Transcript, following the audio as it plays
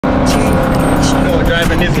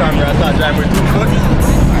driving this camera, I start driving with 2 foot.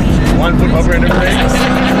 1 foot over in the brakes.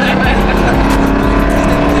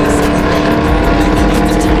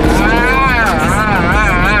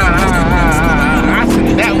 I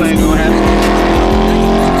see that way gonna happen.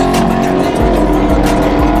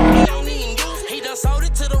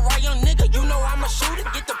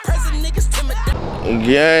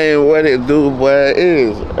 Yeah, what it do, boy? It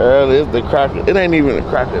is early. It's the crack. It ain't even the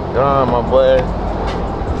crack of dawn, my boy.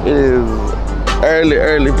 It is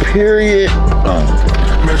early period.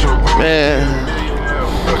 Man,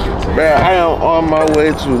 I am on my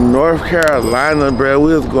way to North Carolina, bro.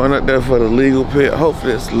 We was going up there for the legal pit.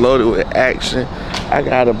 Hopefully it's loaded with action. I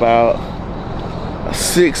got about a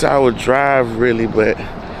 6-hour drive, really, but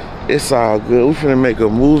it's all good. We finna make a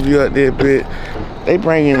movie up there, bit. They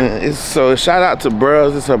bringing it, so shout out to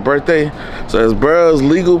Buurlz. It's her birthday, so it's Buurlz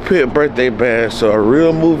legal pit birthday bash. So a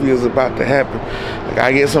real movie is about to happen. I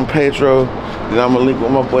gotta get some Petro, then I'm gonna link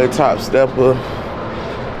with my boy Top Stepper.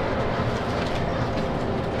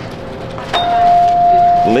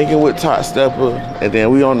 Linking with Top Stepper, and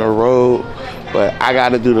then we on the road. But I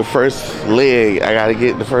gotta do the first leg. I gotta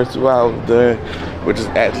get the first 2 hours done, which is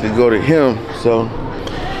actually go to him. So,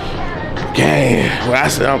 gang, when I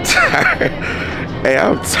said I'm tired. Hey,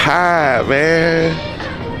 I'm tired, man.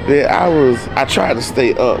 I tried to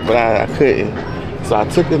stay up, but I couldn't. So I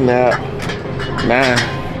took a nap.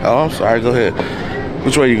 Oh, I'm sorry, go ahead.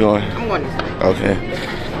 Which way you going? I'm going this way. Okay.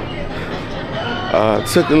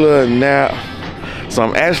 Took a little nap. So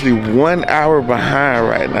I'm actually 1 hour behind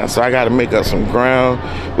right now. So I gotta make up some ground,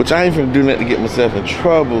 which I ain't finna do nothing to get myself in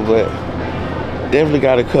trouble, but definitely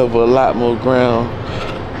gotta cover a lot more ground,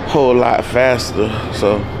 whole lot faster.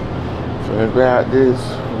 So finna grab this,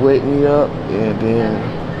 wake me up, and then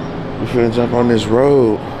we finna jump on this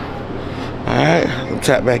road. Alright, I'll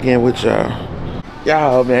tap back in with y'all.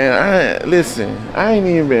 Y'all, man, listen, I ain't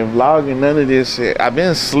even been vlogging none of this shit. I've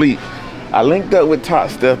been asleep. I linked up with Top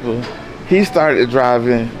Stepper. He started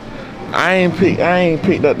driving. I ain't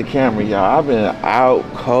picked up the camera, y'all. I've been out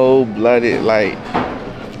cold-blooded. Like,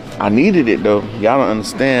 I needed it though. Y'all don't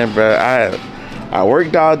understand, bro. I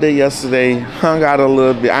worked all day yesterday, hung out a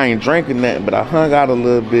little bit. I ain't drinking nothing, but I hung out a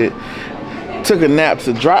little bit. Took a nap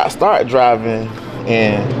to start driving,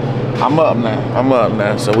 and I'm up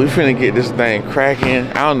now. So we finna get this thing cracking.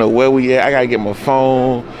 I don't know where we at. I gotta get my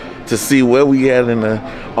phone to see where we at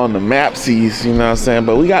on the mapsies, you know what I'm saying?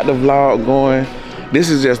 But we got the vlog going. This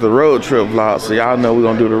is just the road trip vlog. So y'all know we're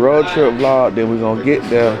gonna do the road trip vlog, then we're gonna get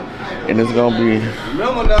there, and it's gonna be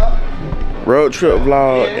road trip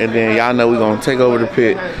vlog, and then y'all know we're gonna take over the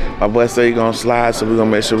pit. My boy said he gonna slide, so we're gonna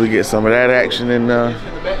make sure we get some of that action in there.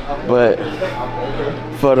 But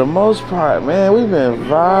for the most part, man, we've been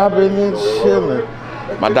vibing and chilling.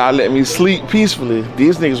 My dog let me sleep peacefully.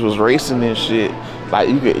 These niggas was racing and shit. Like,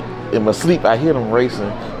 you could, in my sleep, I hear them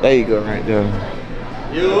racing. There you go, right there.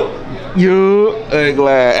 You ain't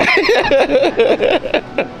glad.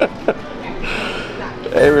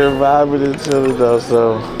 They been vibing and chilling though,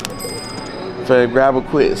 so finna grab a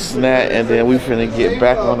quick snack, and then we finna get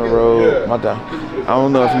back on the road. My dog, I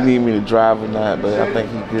don't know if you need me to drive or not, but I think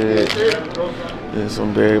he good. Then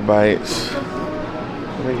some berry bites.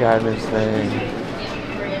 We got this thing.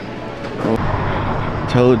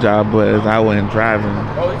 Told y'all boys I wasn't driving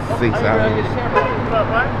 6 hours.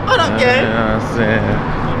 What up, gang? You know what I'm saying?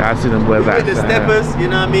 I see them boys outside. The steppers, you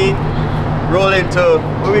know what I mean? Roll into,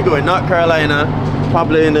 where we going? North Carolina.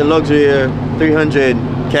 Pablo in the luxury 300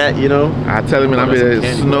 cat, you know? I tell him, and I'm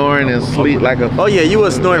snoring and sleep like a... Oh yeah, you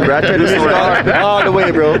was snoring, bro. I turned the music off all the way,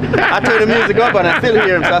 bro. I turned the music up, and I still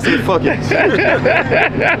hear him, so I said, fuck it.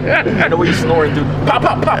 I know what you snoring through. Pop,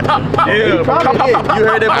 pop, pop, pop, pop. Yeah, pop, pop, pop, pop. You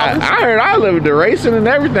heard that? I heard all of it, the racing and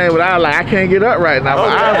everything, but I was like, I can't get up right now. Oh,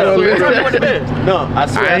 no, I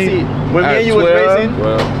swear, I see. When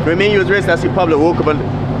me and you was racing, I see Pablo woke up and...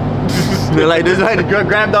 like this, like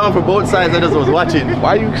grabbed down for both sides. I just was watching.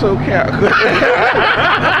 Why you so careful?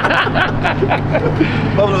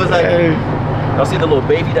 Pablo was like, hey. Y'all see the little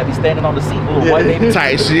baby that be standing on the seat, little white baby?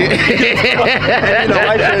 Tight shit. And you know,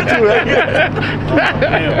 white shirt too, right?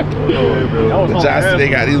 Josh, they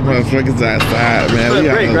got these motherfuckers outside, man. Smell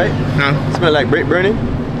like brake, right? Huh? Smell like brake burning?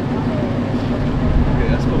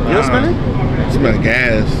 You don't smell it? Smell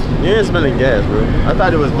gas. Yeah, it's smelling gas, bro. I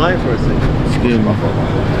thought it was mine for a second. Excuse me.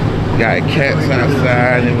 We got cats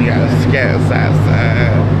outside, and we got scats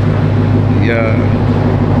outside. Yeah.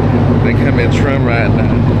 They come in trim right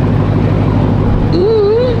now.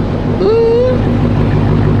 Ooh, ooh,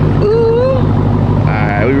 ooh.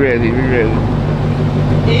 Alright, we ready,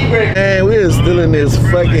 Man, we are still in this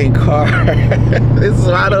fucking car. This is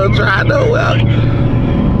why I don't drive nowhere.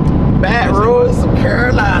 Bad roads, some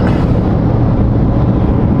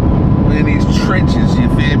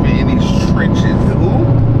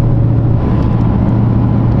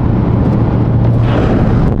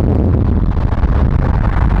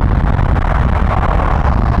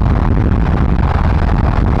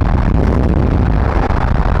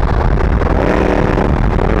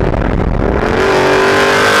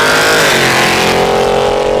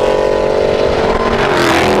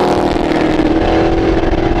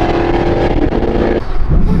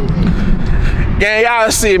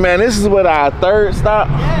y'all see, man, this is what our third stop.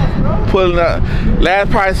 Pulling up.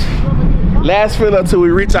 Last fill up till we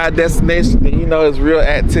reach our destination. And you know, it's real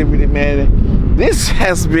activity, man. This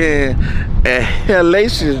has been a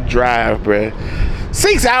hellacious drive, bruh.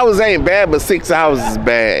 6 hours ain't bad, but 6 hours is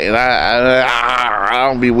bad. And I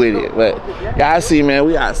don't be with it. But y'all see, man,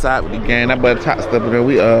 we outside with the gang. That better top stuff in there.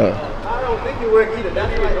 We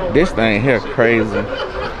this thing here crazy.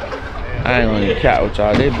 I ain't gonna even count with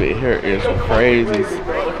y'all. This bit here is crazy.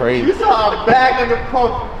 Crazy. You saw a bag in the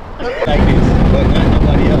pump. Like this, but not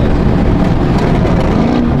nobody else.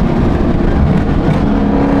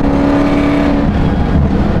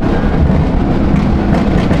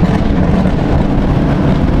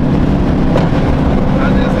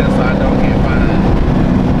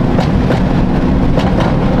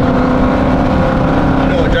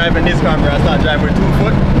 Driving this car, I start driving with 2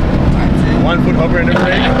 foot, 1 foot hovering the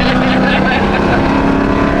brake.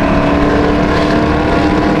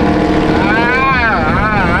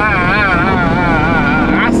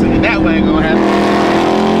 I see that way ain't gonna happen.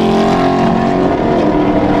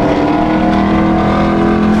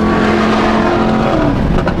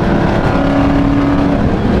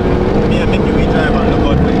 Me and Mickey, we drive on the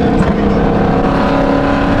boat with them.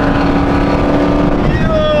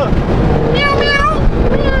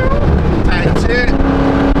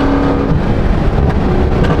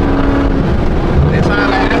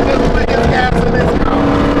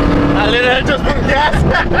 Just put gas.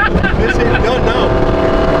 This shit don't know.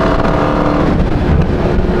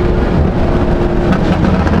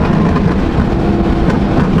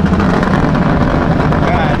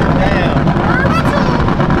 God damn.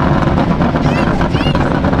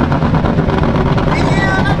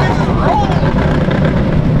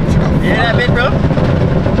 Yeah, that bit, bro.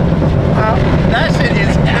 That shit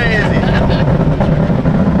is crazy.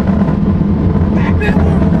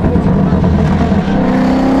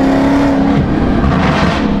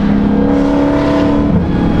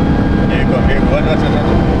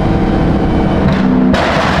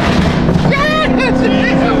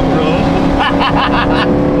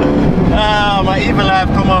 Oh, my evil laugh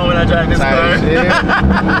come on when I drive this car.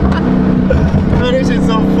 Oh, this shit's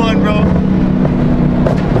so fun, bro.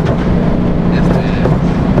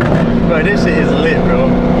 Bro, this shit is lit, bro.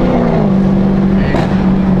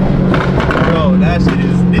 Bro, that shit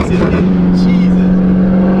is, this is it. Jesus.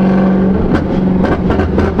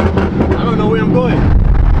 I don't know where I'm going.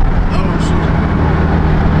 Oh, shit.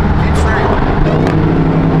 It's right.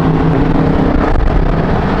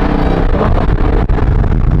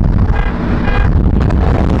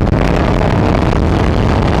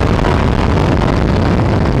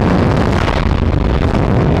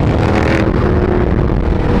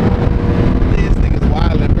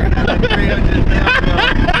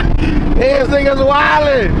 This nigga's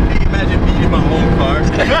wildin'. Can you imagine me in my own car?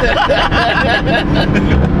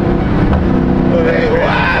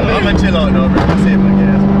 I'm gonna chill out now, bro. I'm save my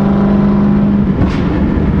gas.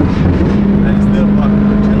 I still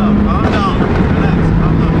fucking chill out. Calm down. Relax.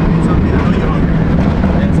 Calm down. It's okay. I know you're hungry.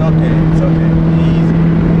 It's okay. It's okay. Easy.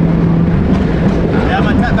 Yeah, I'm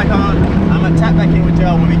gonna tap back on. I'm gonna tap back in with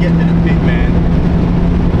y'all when we get to the pit, man.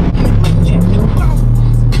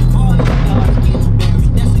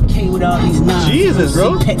 Jesus,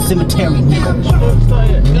 bro. Pet cemetery, nigga.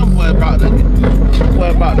 Them boy about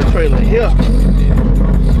the trailer here.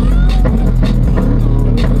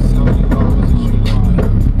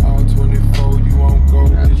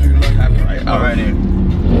 Alright,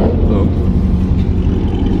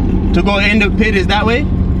 to go in the pit is that way?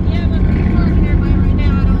 Yeah, but we're parking everybody right now.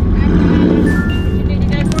 You need to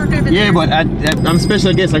go park over there. Yeah, but I'm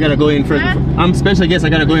special guest. I gotta go in first. Huh? I'm special guest. I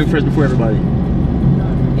gotta go in first before everybody.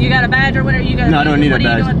 You got a badge or whatever you got? No, I don't need a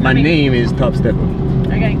badge. My name is Top Stepper.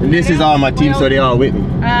 Okay. And this is all my team, so they all with me.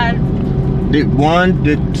 There's I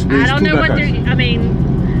don't two know what black they're. cars. I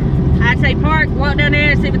mean, I'd say park, walk down there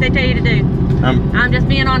and see what they tell you to do. I'm just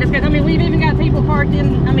being honest because I mean we've even got people parked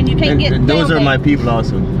in. I mean you can't get. And those down are there. my people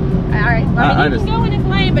also. All right. Well, I mean, you can go in this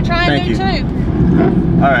lane, but try and do Thank two.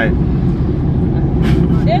 All right.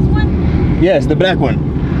 This one. Yes, the black one.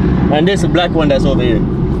 And there's a black one that's over here.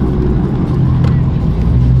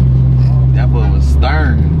 That boy was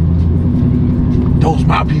stern. Those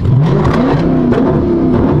my people.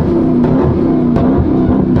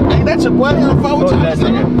 Ain't that your boy on the phone with you?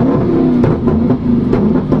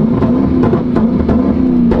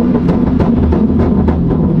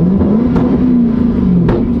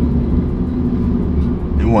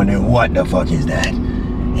 You wondering what the fuck is that?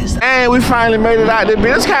 And we finally made it out. This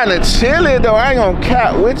bitch, it's kind of chilly though. I ain't gonna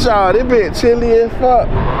cap with y'all. This bitch chilly as fuck.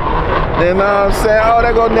 You know what I'm saying? Oh,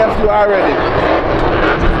 there go nephew already.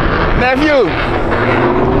 Nephew.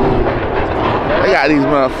 They got these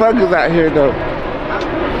motherfuckers out here though.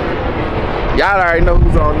 Y'all already know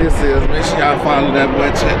who's on this is. Make sure y'all follow that boy,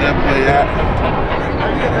 check that boy out.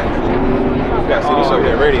 You gotta see this on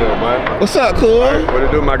that radio, man. What's up, cool? What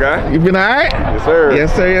it do, my guy? You been alright? Yes, sir.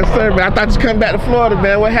 Yes, sir, yes, sir, man. I thought you come back to Florida,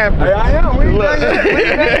 man. What happened? Hey, I am.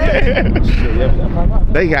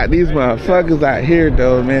 They got these motherfuckers out here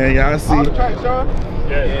though, man. Y'all see?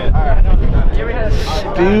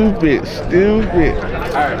 Stupid, stupid.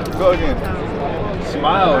 Alright, go again.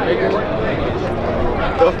 Smile, nigga.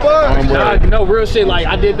 The fuck? Nah, no, real shit, like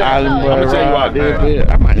I did that. I'm gonna tell you what, man.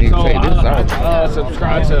 I might need to So take this out.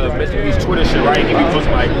 subscribe to Mr. B's Twitter shit, right? He be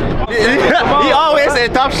posting like, He always say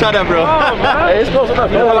top shutter, bro. Hey, it's close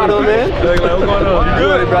enough. You know what I'm doing, man? What's going on? You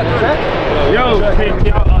good? yo,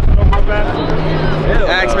 y'all know my bad.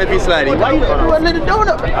 Ask me if he's sliding. Why you wasn't let it do it?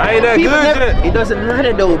 I ain't that good yet. It doesn't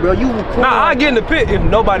matter though, bro. You cool. Nah, I get in the pit if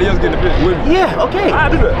nobody else get in the pit with me. Yeah, okay. I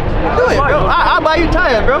do that. Do it, bro. I'll buy you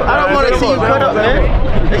tires, bro. I don't want to see you cut up, man.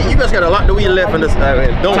 Hey, you guys got a lot the wheel left in this. Don't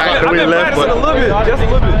lock the I've wheel been left, practicing but a little bit, just a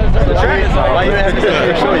little bit. why you have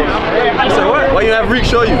Rick show you? You say what? Why you have Rick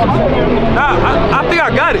show you? Nah, I think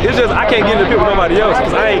I got it. It's just I can't get in the pit with nobody else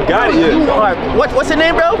because I ain't got it yet. All right. What's his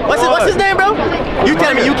name, bro? What's his name, bro? You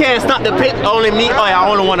telling me you can't stop the pit? Only me? Oh, yeah, I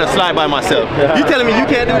only want to slide by myself. You telling me you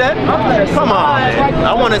can't do that? Come on, man.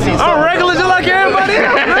 I want to see. I'm regular just like everybody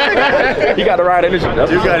else. You got the right energy.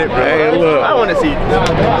 You got it, bro. Hey, look. I want to see.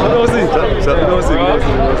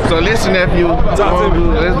 So listen, nephew. Let's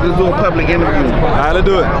do a public interview. Alright, let's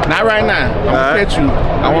do it. Not right now. I'm gonna catch you.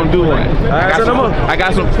 I want to do one. I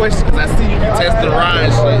got some questions because I see you testing the ride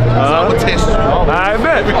and shit. So I'm gonna test you. I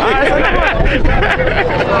bet.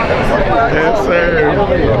 Yes, sir.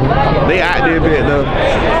 They out there, bit though.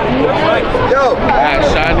 Yo. Got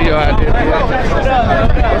Shiny out there.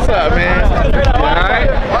 What's up, man? You alright?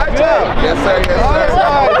 Yes, sir. Yes, sir.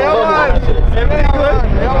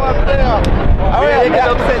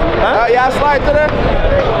 Y'all slide to that?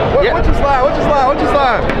 What you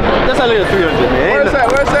slide? That's a little 300, man. Where's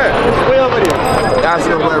that? Way over there. Y'all see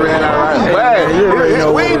what ran out right?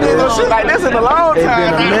 We ain't did no shit like this in a long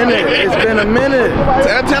time. It's been a minute.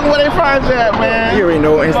 Tell them where they find you at, man. You already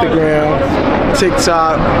know Instagram,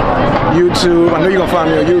 TikTok, YouTube. I know you're gonna find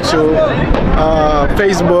me on YouTube,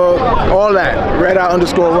 Facebook, all that.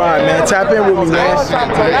 Red_Ride, man. Tap in with me, man.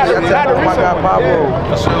 Tap in with my guy Pablo.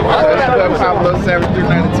 Pablo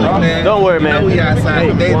 7392, man. Don't worry, man. I know we outside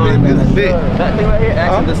today, man. This is big. That thing right here,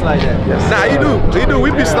 action to slide that. Nah, he do.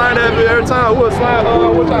 We be sliding that bit every time. We'll slide.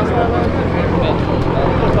 What y'all slide?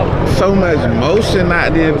 So much motion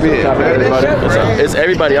out there, bit. It's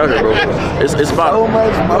everybody out here, bro. It's about So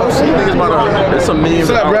much motion. I think it's about it's some million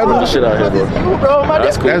What's up, brother? shit out here, bro.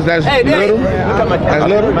 That's cool. That's little. That's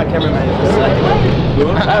little. My cameraman.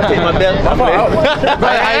 I'll take my belt.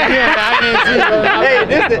 Hey,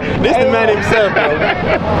 this the man himself, bro.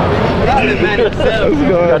 This the man himself.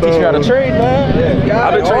 I teach you how to trade, man.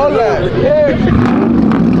 I've been all that.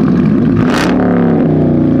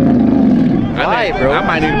 I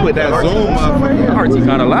might need to put that zoom up. Heart's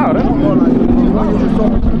kind of loud.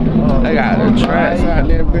 I got the tracks out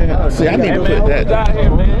there, man. See, I need to put that down.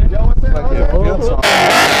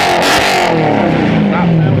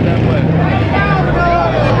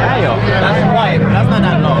 That's quiet. That's not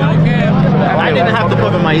that long. I didn't have to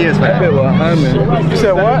cover my ears for that. You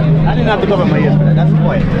said what? I didn't have to cover my ears for that. That's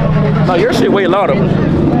quiet. No, your shit way louder.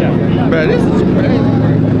 Bro, this is crazy.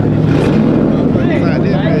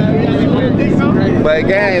 But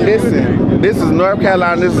gang, listen, this is North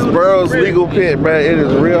Carolina, this is Buurlz legal pit, bro. It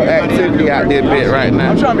is real activity out there pit right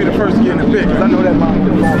now. I'm trying to be the first to get in the pit because I know that man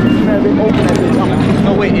they open that big coming.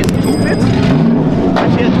 Oh wait, it's 2 pits?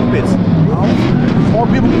 She had 2 pits. More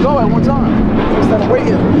people can go at one time instead of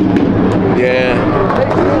waiting. Yeah.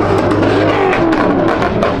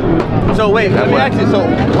 So wait, let me ask you, so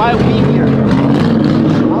why are we here? I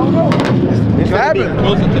don't know. It's to be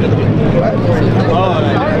closer to the pit.